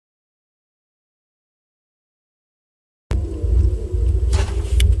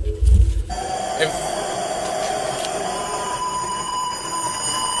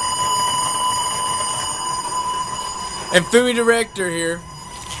Infumii Director here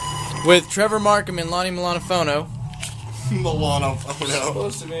with Trevor Marcum and Lonnie Malaefono. Malaefono.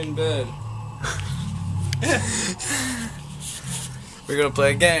 Supposed to be in bed. We're gonna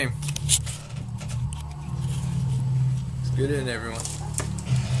play a game. Let's get in, everyone.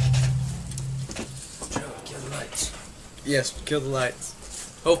 Joe, kill the lights. Yes, kill the lights.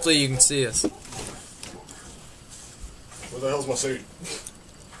 Hopefully you can see us. Where the hell's my suit?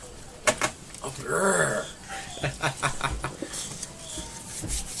 Up here.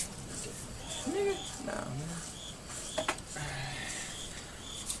 No.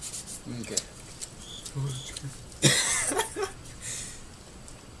 Okay.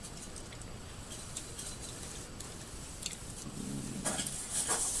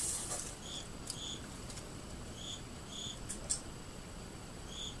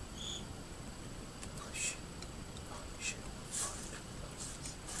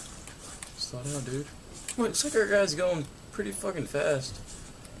 Slow down, dude. Well, looks like our guy's going pretty fucking fast.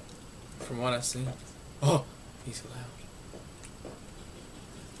 From what I've seen. Oh, he's loud.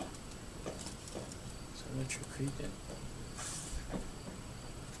 So what you're creeping?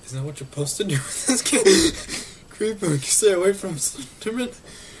 Isn't that what you're supposed to do with this game? Creeping, stay away from Slenderman.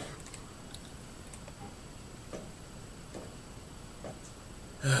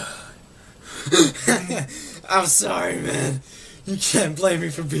 I'm sorry, man. You can't blame me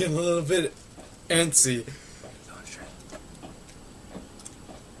for being a little bit antsy. Going straight.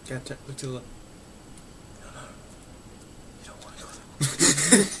 Gotta look to the left. No. You don't want to go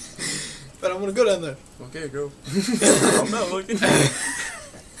there. But I want to go down there. Okay, go. I'm not looking.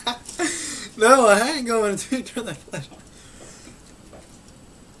 No, I ain't going to turn that flash.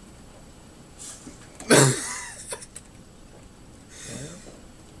 I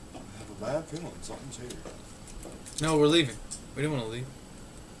have a bad feeling something's here. No, we're leaving. We didn't want to leave.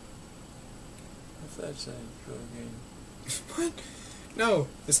 What's that saying? Go again. What? No,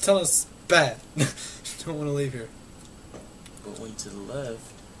 it's telling us bad. Don't want to leave here. But went to the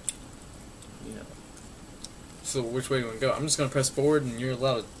left. You know. So which way you want to go? I'm just going to press forward and you're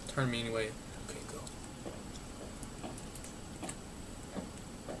allowed to turn me anyway. Okay, go.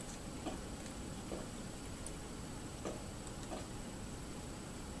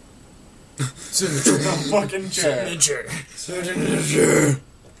 Sit in the fucking chair. Sit in the chair.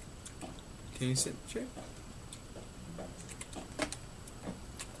 Can you sit in the chair?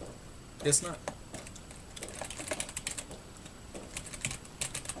 Guess not.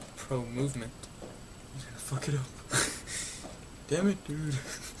 Pro movement. He's gonna fuck it up. Damn it, dude.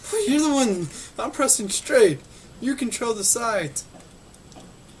 You're the one. I'm pressing straight. You control the sides.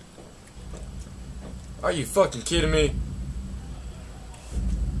 Are you fucking kidding me?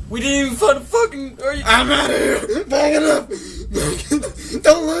 We didn't even find a fucking. Are you? I'm out of here. Back it up.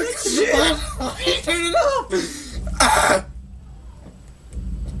 Don't look. Shit. Turn it off. Ah.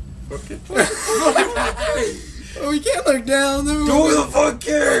 Okay. Oh, we can't look down. Who the fuck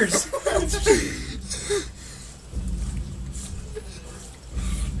cares?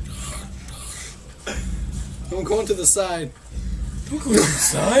 I'm going to the side. Don't go to the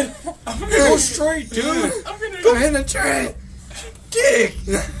side. I'm gonna go straight, dude. I'm gonna Go in the tree. kick.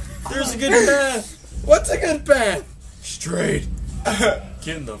 There's a good path. What's a good path? Straight.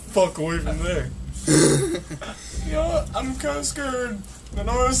 Getting the fuck away from there. You know what? I'm kind of scared. The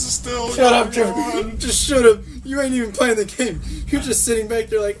noise is still Shut up, going Trevor. on. Just shut up. You ain't even playing the game. You're just sitting back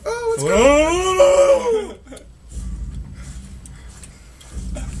there like, oh, what's going on?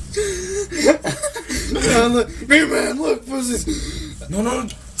 Look. Hey, man, look, pussies. No,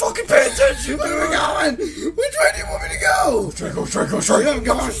 fucking pay attention. Where are we going? Which way do you want me to go? Straight, go. I'm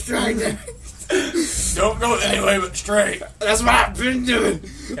going straight there. Don't go anyway, but straight. That's what I've been doing.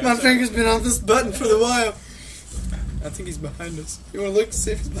 My finger's been on this button for a while. I think he's behind us. You want to look to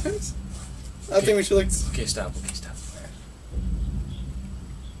see if he's behind us? I think we should look. Okay, stop.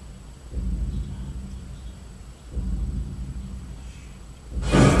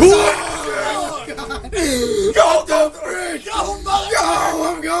 Oh, God. Go the fridge! Go, mother!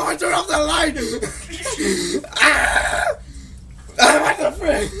 Go! I'm going! Turn off the light! Ah! I'm at the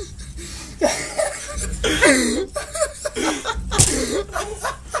fridge!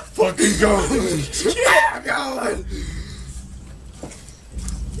 Fucking go. Yeah, I'm going!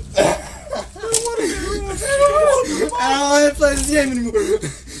 I don't want to play this game anymore.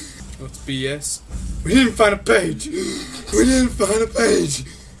 What's BS? We didn't find a page. We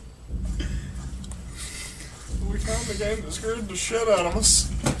found the game that scared the shit out of us.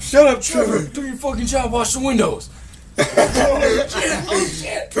 Shut up, Trevor. Do your fucking job. Wash the windows. Oh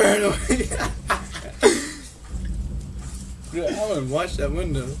shit! Paranoid. Dude, I want to watch that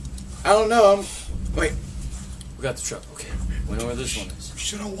window. I don't know. Wait. We got the truck. Okay. We know where this one is. We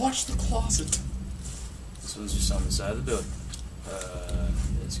should have watched the closet. This one's just on the side of the building.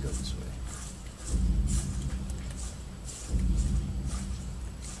 Let's go this way.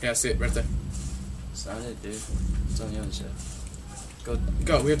 Yeah, I see it right there. It's not it, dude. It's on the other side. Go.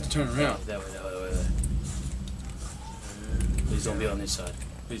 Go, we have to turn around. That way. Please don't be on this side.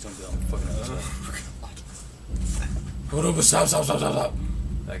 Please don't be on the fucking other side. Hold up, stop.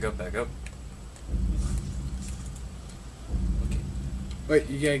 Back up. Okay. Wait,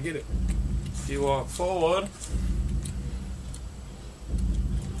 you gotta get it. If you walk forward,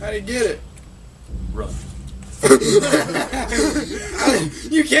 How do you get it? run.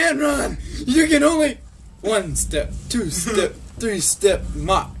 You can't run. You can only 1 step, 2 step, 3 step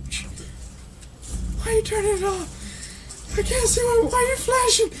march. Why are you turning it off? I can't see why are you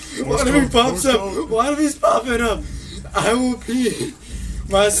flashing? What if he pops up? What if he's popping up? I will pee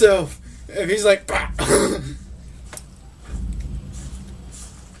myself if he's like bah.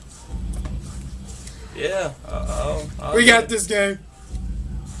 Yeah. We got this game.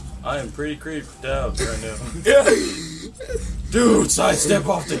 I am pretty creeped out right now. Yeah. Dude, sidestep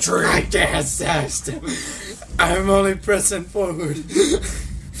off the tree. I can't sidestep. I'm only pressing forward.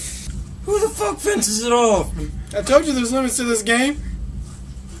 Who the fuck fences it off? I told you there's limits to this game.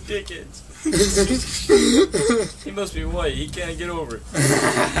 Dickheads. He must be white. He can't get over it.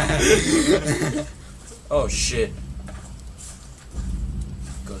 Oh shit.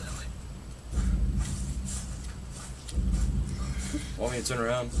 Go that way. Want me to turn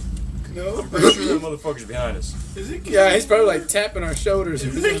around? No. I'm pretty sure that motherfucker's behind us. Is it getting, Yeah, he's probably like tapping our shoulders.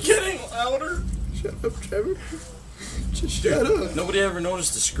 is it getting louder? Shut up, Trevor. Just shut up. Nobody ever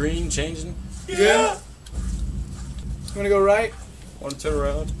noticed the screen changing? Yeah. You wanna go right? Want to turn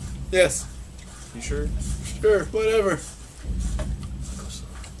around? Yes. You sure? Sure, whatever. Go slow.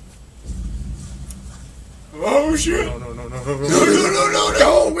 Oh shit! No.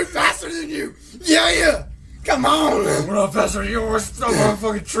 No, we're faster than you. Yeah. Come on. We're not faster than you. We're stuck on a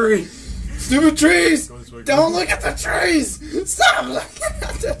fucking tree. Stupid trees. Go this way. Don't look at the trees. Stop looking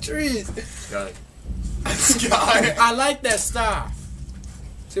at the trees. Got it. Sky. I like that star.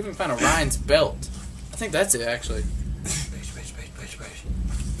 See if we can find Orion's belt. I think that's it, actually. Base.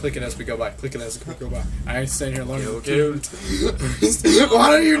 Click it as we go by. I ain't staying here learning. Okay.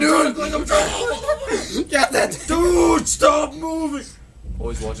 What are you doing? Get that. Dude, stop moving.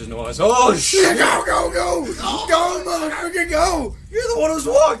 Always watch his no eyes. Oh shit. Go. Go, motherfucker, go. You're the one who's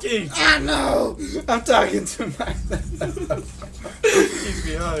walking. I know. I'm talking to myself. He's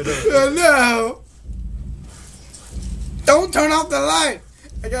behind us. No. Don't turn off the light.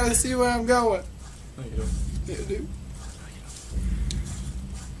 I gotta see where I'm going. No, you don't. Yeah, dude.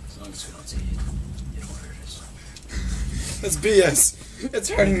 As long as we don't see it, it won't hurt us. That's BS. It's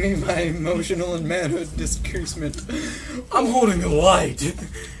hurting me my emotional and manhood discreasement. I'm holding the light.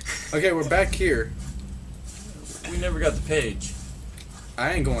 Okay, we're back here. We never got the page.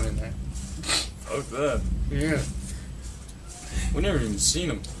 I ain't going in there. Fuck that. Yeah. We never even seen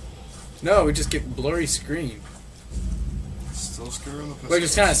him. No, we just get blurry screen. Still scaring the piss. Which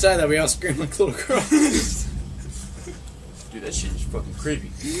is kind of sad that we all scream like little girls. Dude, that shit is fucking creepy.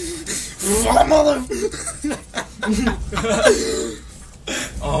 Mother.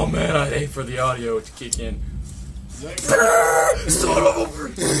 Oh man, I'd hate for the audio to kick in. Is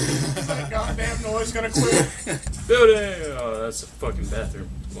that goddamn noise gonna quit? Building! Oh, that's a fucking bathroom.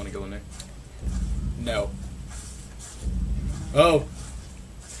 You wanna go in there? No. Oh.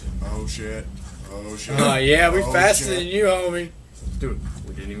 Oh shit. Oh shit. Oh yeah, we Oh, faster shit. than you, homie. Dude,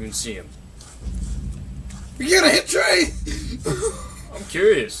 we didn't even see him. We gotta hit Trey. I'm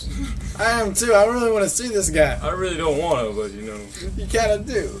curious. I am too. I really want to see this guy. I really don't want to, but you know. You kind of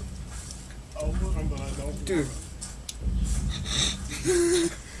do, I want him, but I don't. dude.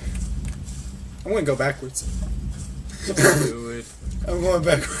 I'm gonna go backwards. Do it. I'm going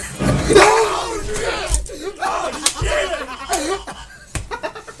backwards. Oh shit! Oh shit!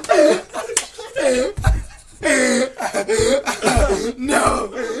 No.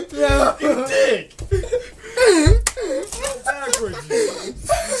 You dick! Backwards, you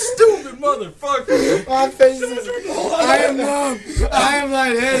stupid motherfucker! My face is. I am numb. I am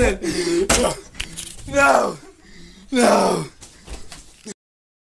lightheaded. No.